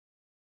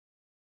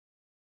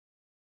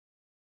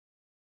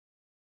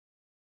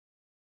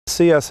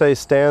CSA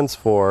stands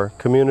for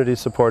Community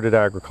Supported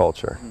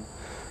Agriculture.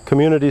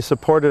 Community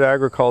supported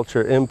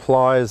agriculture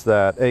implies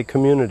that a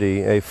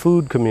community, a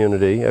food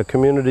community, a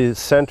community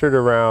centered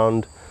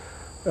around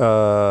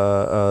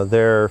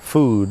their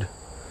food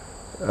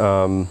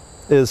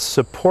is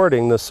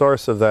supporting the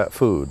source of that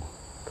food.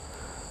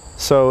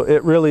 So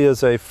it really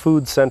is a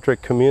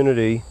food-centric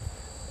community,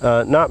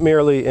 not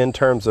merely in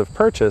terms of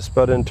purchase,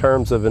 but in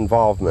terms of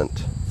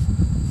involvement.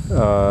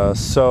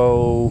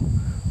 So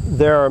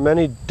there are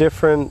many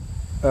different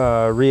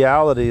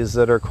realities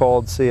that are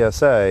called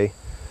CSA.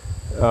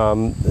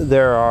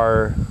 There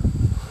are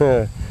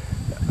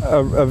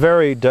a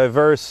very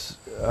diverse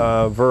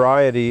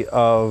variety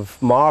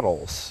of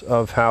models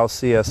of how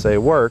CSA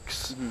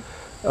works,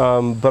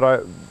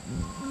 but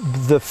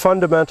the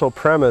fundamental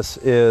premise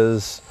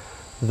is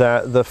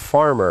that the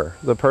farmer,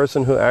 the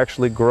person who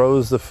actually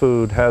grows the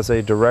food, has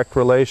a direct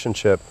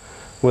relationship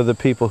with the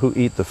people who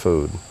eat the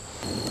food.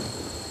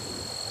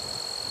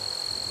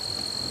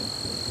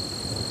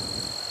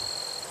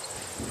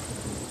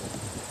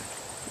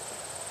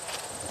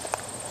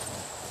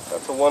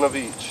 That's a one of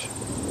each.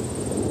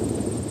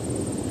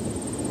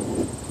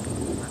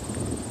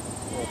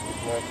 You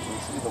can actually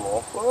see them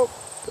all. Whoa,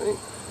 see?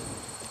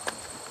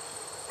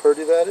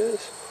 Pretty that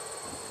is.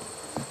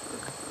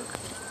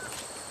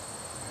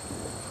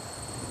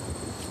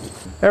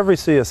 Every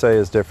CSA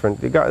is different.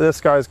 This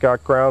guy's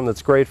got ground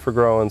that's great for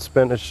growing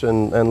spinach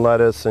and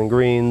lettuce and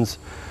greens,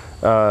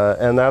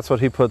 and that's what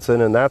he puts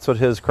in, and that's what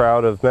his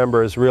crowd of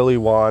members really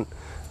want.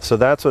 So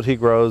that's what he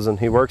grows, and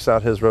he works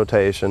out his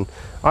rotation.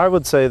 I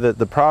would say that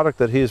the product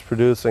that he's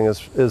producing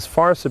is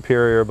far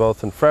superior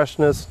both in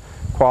freshness,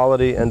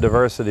 quality, and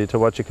diversity to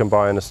what you can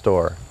buy in a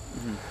store.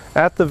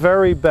 At the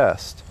very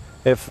best,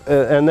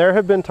 and there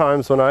have been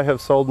times when I have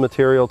sold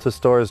material to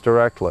stores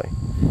directly.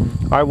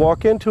 I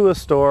walk into a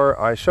store,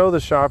 I show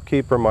the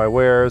shopkeeper my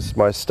wares,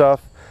 my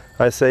stuff,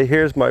 I say,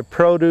 here's my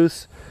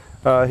produce.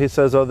 He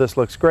says, oh, this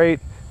looks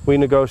great. We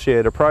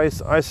negotiate a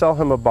price. I sell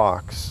him a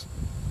box.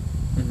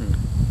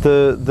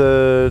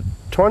 The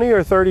 20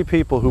 or 30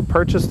 people who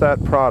purchase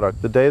that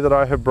product the day that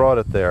I have brought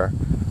it there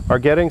are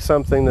getting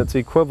something that's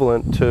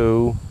equivalent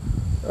to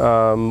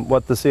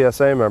what the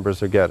CSA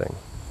members are getting.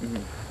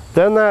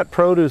 Then that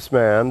produce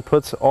man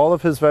puts all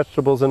of his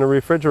vegetables in a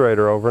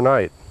refrigerator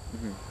overnight.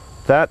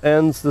 That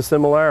ends the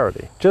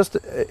similarity. Just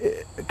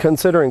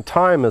considering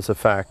time as a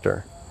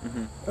factor,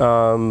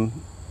 food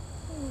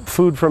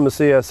from a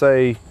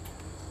CSA,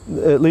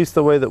 at least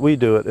the way that we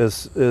do it,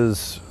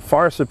 is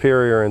far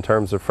superior in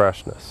terms of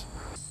freshness.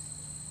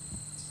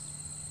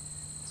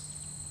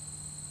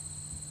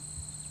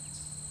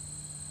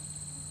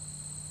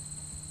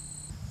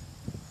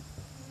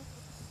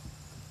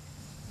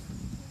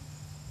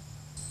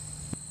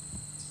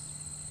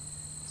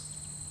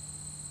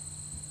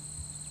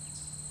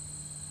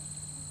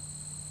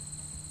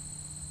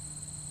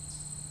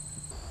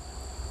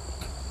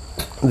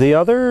 The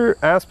other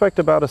aspect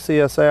about a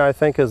CSA, I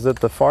think, is that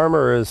the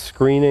farmer is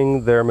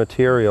screening their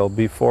material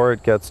before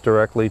it gets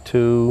directly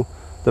to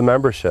the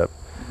membership.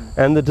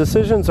 And the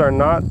decisions are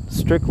not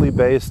strictly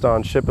based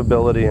on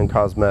shippability and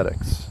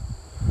cosmetics.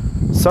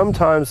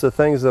 Sometimes the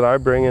things that I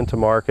bring into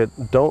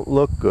market don't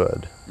look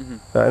good.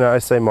 And I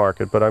say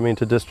market, but I mean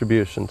to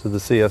distribution, to the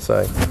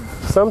CSA.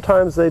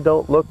 Sometimes they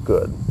don't look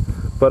good,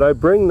 but I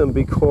bring them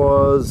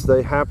because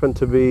they happen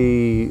to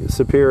be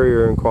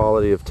superior in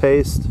quality of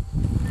taste.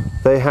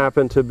 They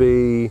happen to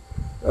be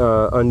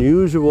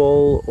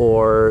unusual,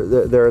 or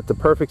they're at the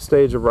perfect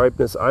stage of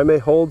ripeness. I may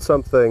hold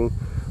something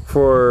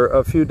for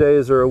a few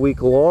days or a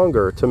week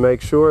longer to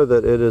make sure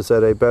that it is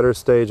at a better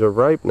stage of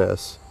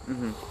ripeness,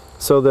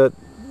 so that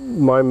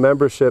my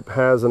membership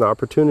has an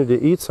opportunity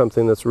to eat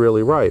something that's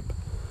really ripe.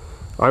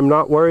 I'm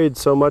not worried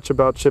so much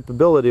about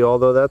shippability,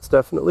 although that's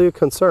definitely a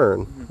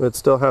concern. It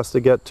still has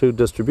to get to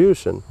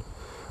distribution.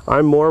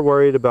 I'm more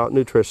worried about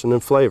nutrition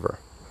and flavor.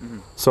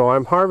 So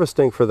I'm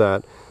harvesting for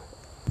that.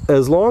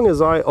 As long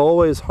as I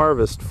always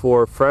harvest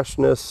for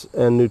freshness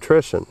and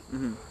nutrition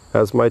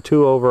as my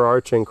two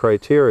overarching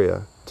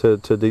criteria to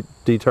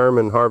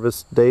determine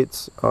harvest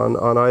dates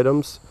on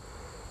items,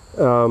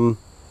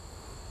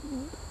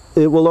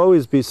 it will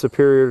always be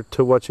superior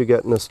to what you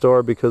get in a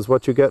store, because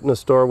what you get in a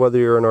store, whether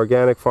you're an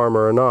organic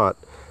farmer or not,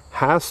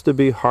 has to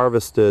be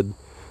harvested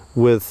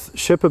with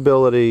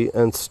shippability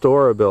and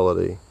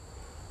storability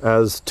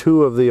as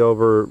two of the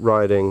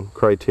overriding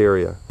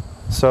criteria.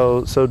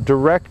 So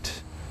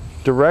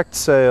direct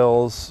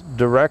sales,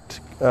 direct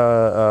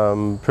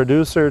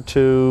producer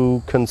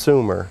to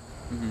consumer,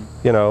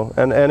 you know,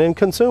 and in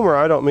consumer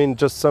I don't mean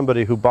just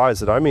somebody who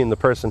buys it, I mean the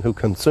person who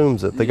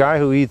consumes it, the guy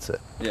who eats it.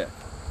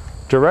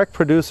 Direct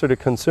producer to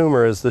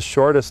consumer is the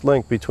shortest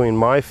link between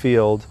my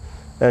field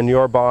and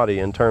your body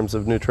in terms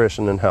of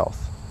nutrition and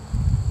health.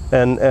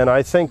 And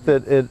I think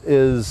that it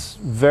is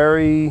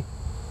very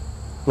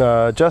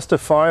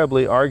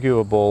justifiably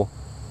arguable.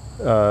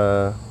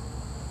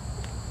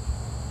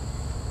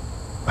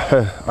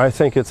 I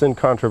think it's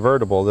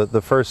incontrovertible that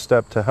the first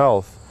step to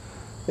health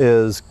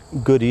is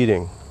good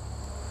eating.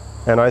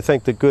 And I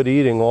think that good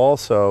eating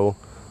also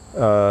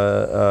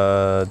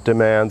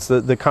demands,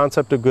 the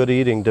concept of good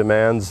eating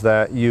demands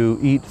that you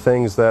eat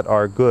things that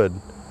are good.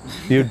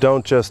 You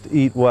don't just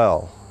eat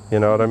well, you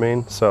know what I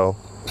mean? So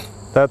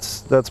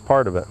that's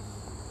part of it.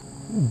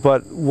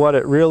 But what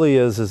it really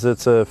is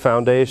it's a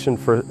foundation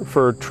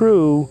for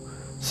true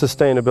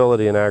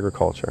sustainability in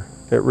agriculture.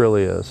 It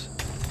really is.